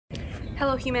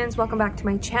Hello humans, welcome back to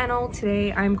my channel.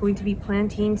 Today I'm going to be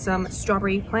planting some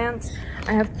strawberry plants.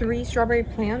 I have 3 strawberry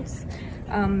plants.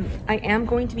 I am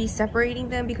going to be separating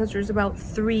them because there's about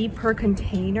 3 per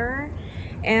container,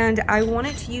 and I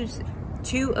wanted to use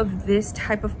 2 of this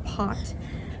type of pot,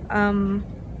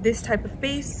 this type of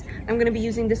base. I'm going to be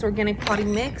using this organic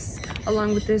potting mix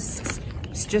along with this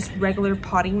just regular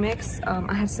potting mix.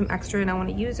 I have some extra and I want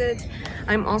to use it.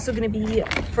 I'm also going to be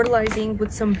fertilizing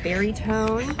with some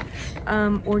Berrytone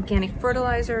organic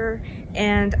fertilizer,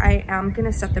 and I am going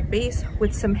to set the base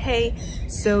with some hay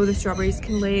so the strawberries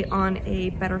can lay on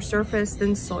a better surface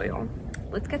than soil.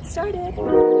 Let's get started.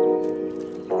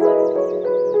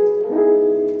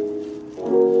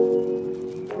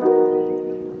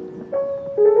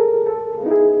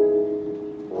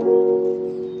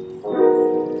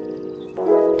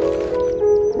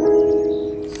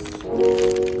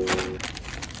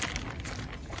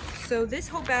 So this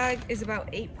whole bag is about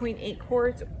 8.8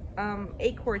 quarts,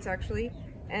 8 quarts actually,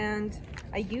 and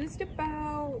I used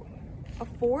about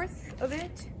 1/4 of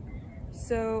it,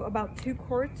 so about 2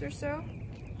 quarts or so.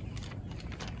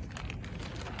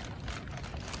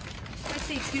 Let's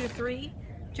say 2 to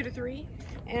 3,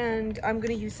 and I'm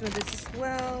gonna use some of this as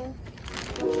well.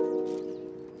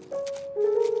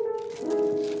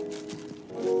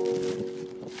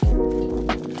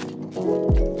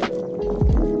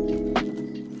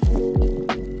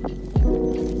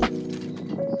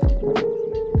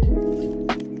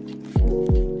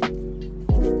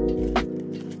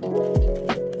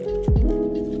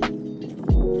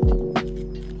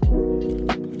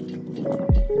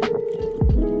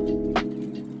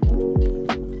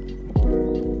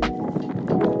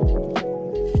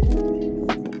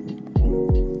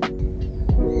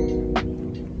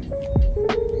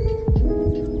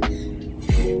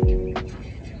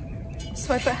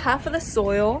 So I put half of the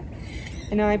soil,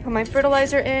 and now I put my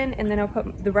fertilizer in, and then I'll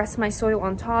put the rest of my soil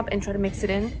on top and try to mix it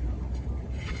in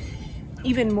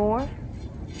even more.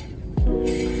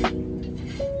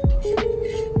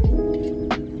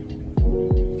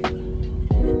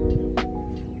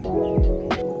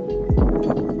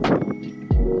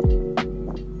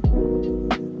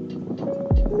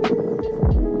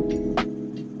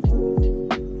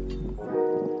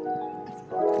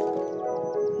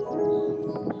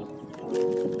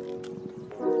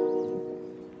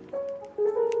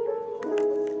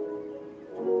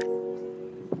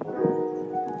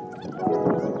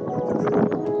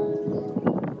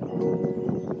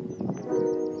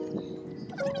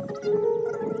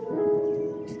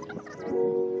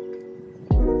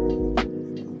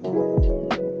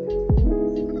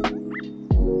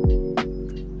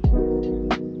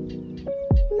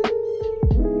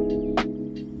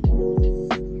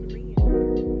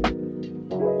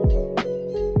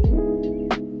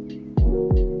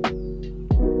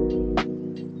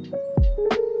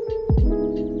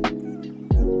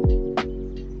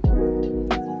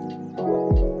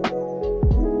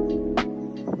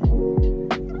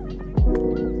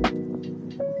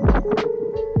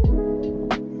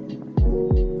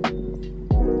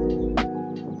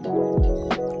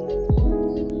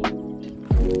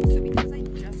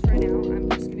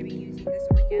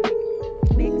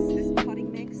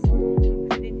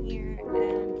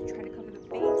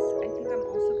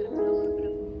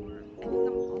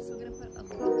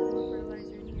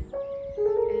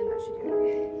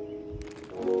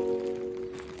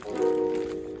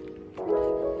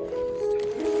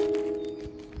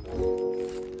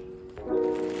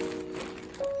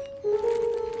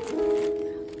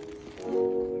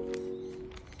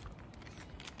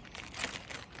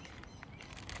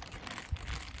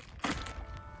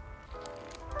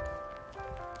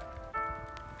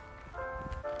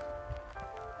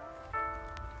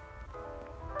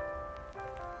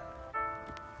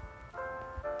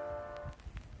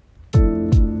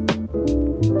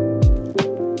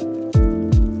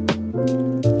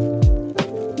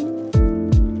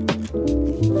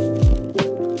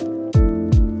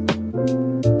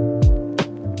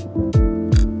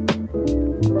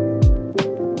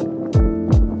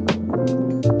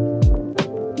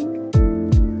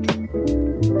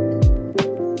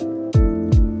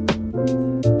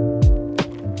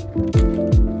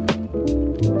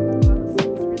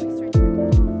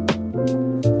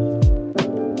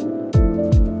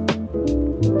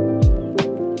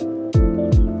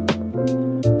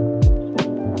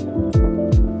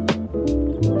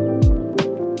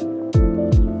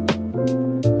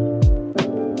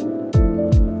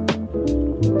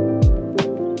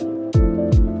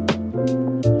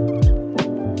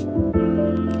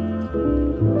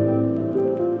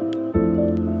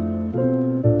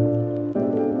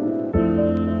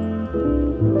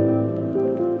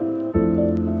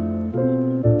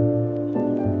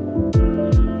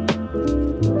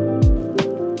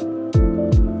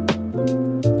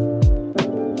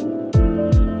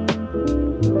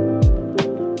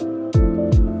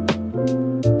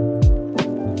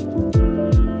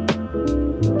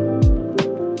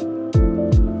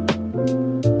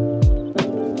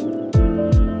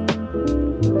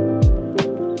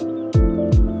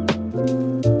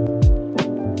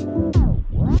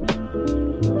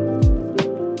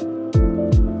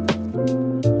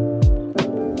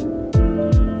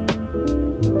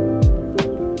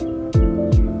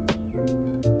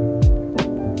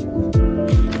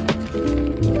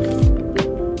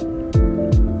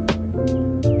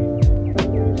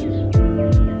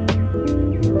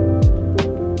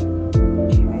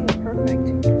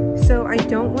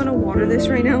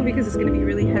 because it's gonna be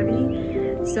really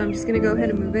heavy. So I'm just gonna go ahead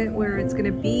and move it where it's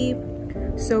gonna be.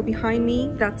 So behind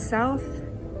me, that's south,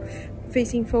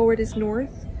 facing forward is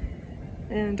north,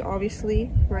 and obviously,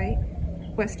 right,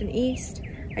 west and east.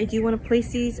 I do want to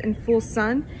place these in full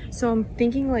sun, so I'm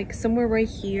thinking like somewhere right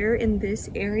here in this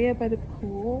area by the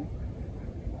pool.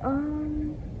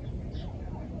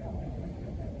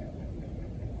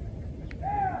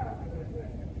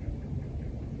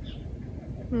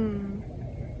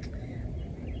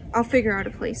 I'll figure out a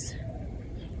place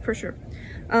for sure.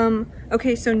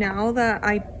 Okay, so now that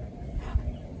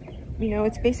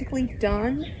it's basically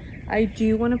done, I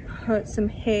do want to put some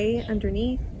hay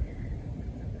underneath,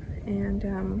 and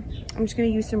I'm just going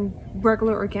to use some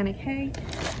regular organic hay.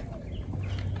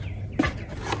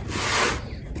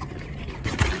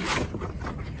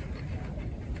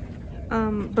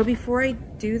 But before I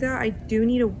do that, I do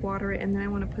need to water it, and then I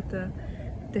want to put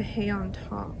the hay on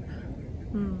top.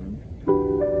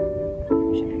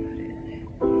 Should I put it?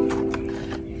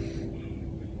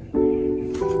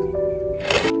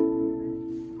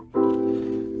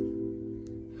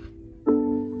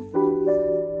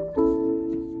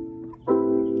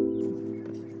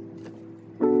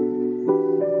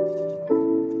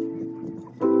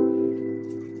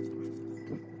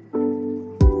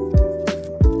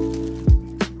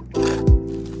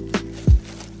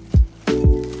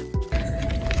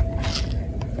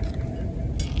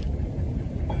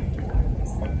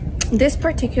 This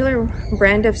particular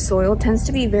brand of soil tends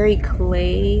to be very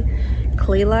clay-like.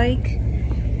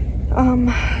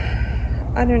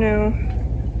 I don't know.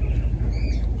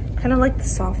 Kind of like the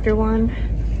softer one.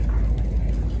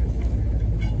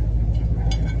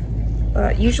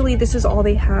 But usually this is all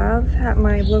they have at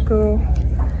my local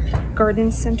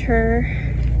garden center.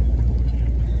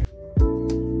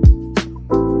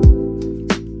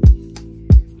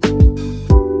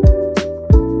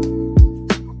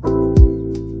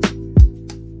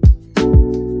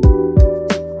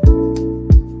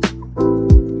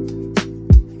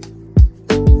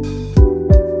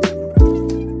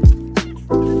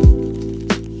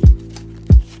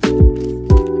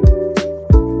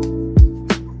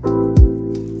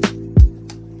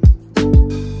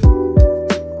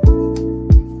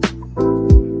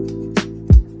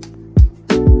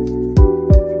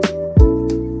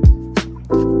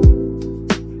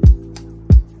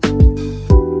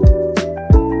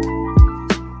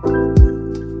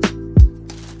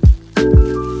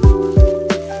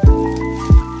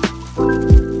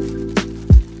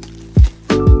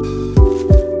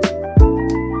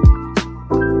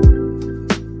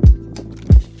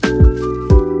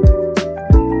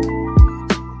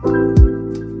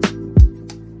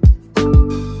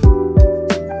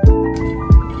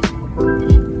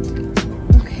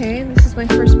 My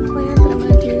first plant that I'm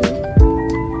going to do.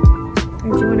 I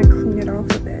do want to clean it off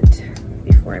a bit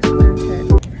before I plant it,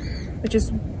 which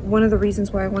is one of the reasons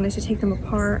why I wanted to take them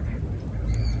apart.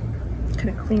 Kind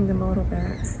of clean them a little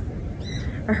bit.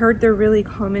 I heard they're really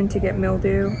common to get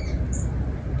mildew,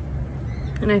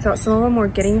 and I thought some of them were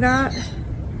getting that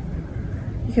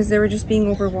because they were just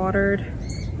being overwatered,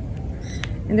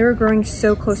 and they were growing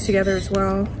so close together as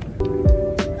well.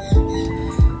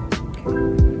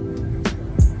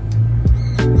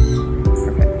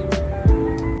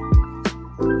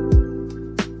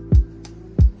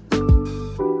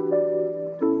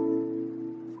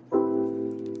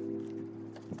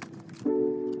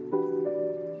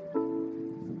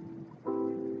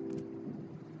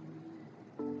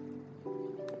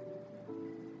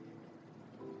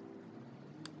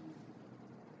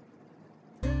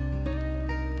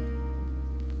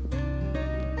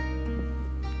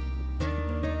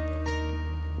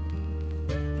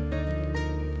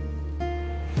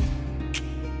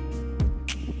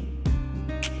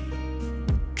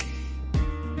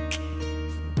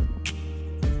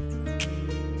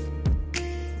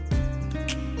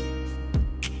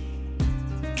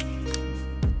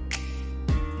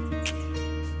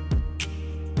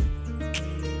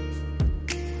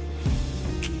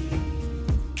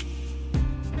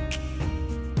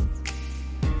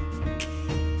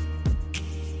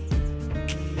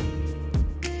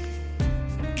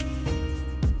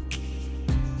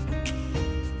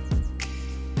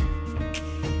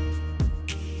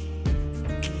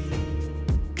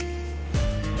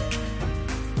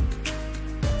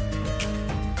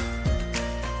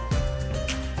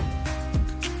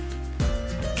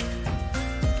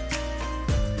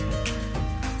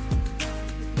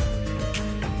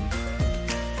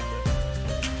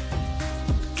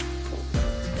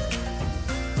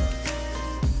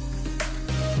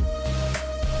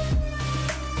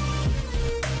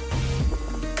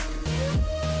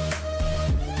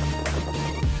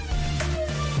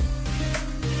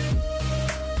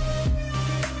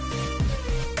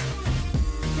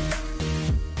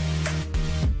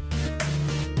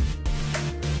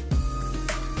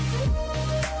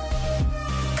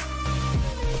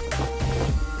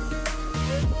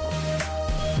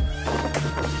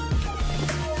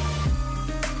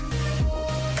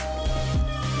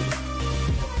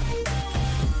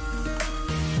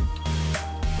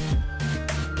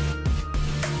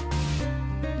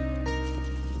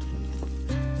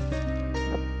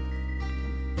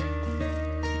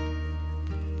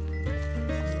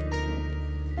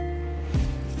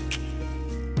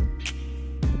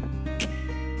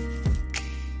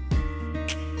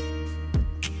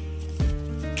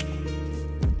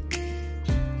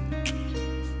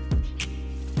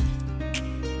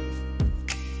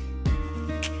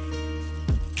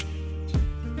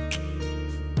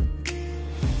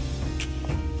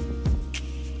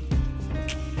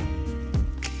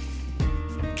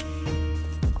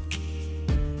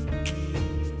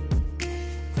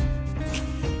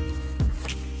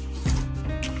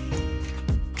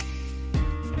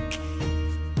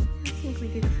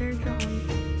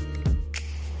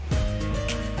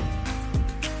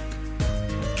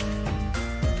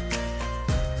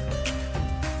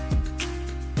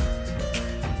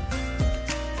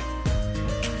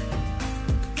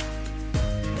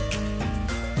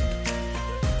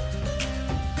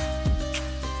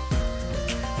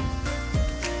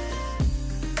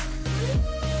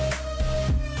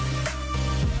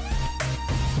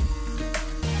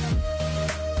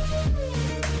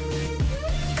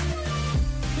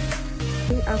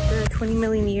 20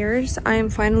 million years, I am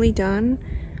finally done.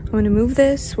 I'm gonna move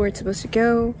this where it's supposed to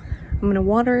go. I'm gonna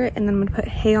water it, and then I'm gonna put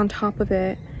hay on top of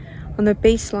it on the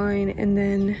baseline, and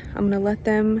then I'm gonna let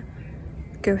them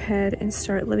go ahead and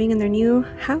start living in their new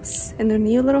house, in their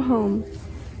new little home.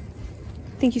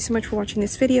 Thank you so much for watching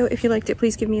this video. If you liked it,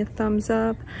 please give me a thumbs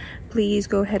up. Please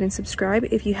go ahead and subscribe.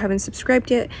 If you haven't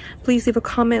subscribed yet, please leave a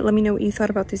comment. Let me know what you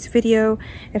thought about this video.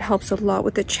 It helps a lot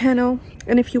with the channel.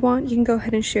 And if you want, you can go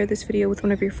ahead and share this video with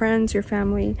one of your friends, your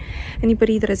family,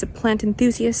 anybody that is a plant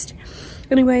enthusiast.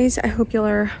 Anyways, I hope y'all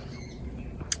are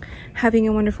having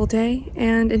a wonderful day.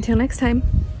 And until next time,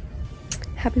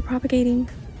 happy propagating.